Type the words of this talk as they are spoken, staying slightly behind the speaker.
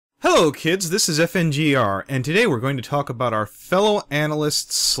Hello kids, this is FNGR, and today we're going to talk about our fellow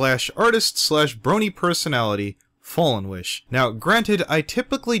analyst slash artist slash brony personality, FallenWish. Now, granted, I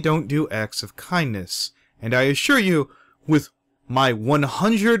typically don't do acts of kindness, and I assure you, with my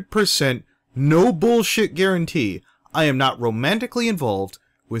 100% no bullshit guarantee, I am not romantically involved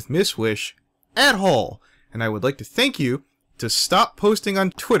with Miss Wish at all, and I would like to thank you to stop posting on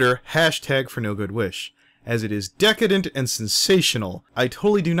Twitter #ForNoGoodReason. As it is decadent and sensational. I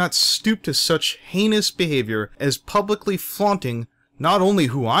totally do not stoop to such heinous behavior as publicly flaunting not only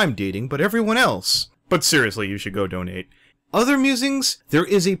who I'm dating, but everyone else. But seriously, you should go donate. Other musings, there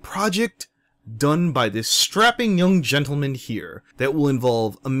is a project done by this strapping young gentleman here that will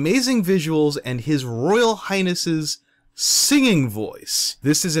involve amazing visuals and His Royal Highness's singing voice.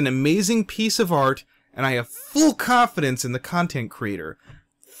 This is an amazing piece of art, and I have full confidence in the content creator.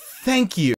 Thank you.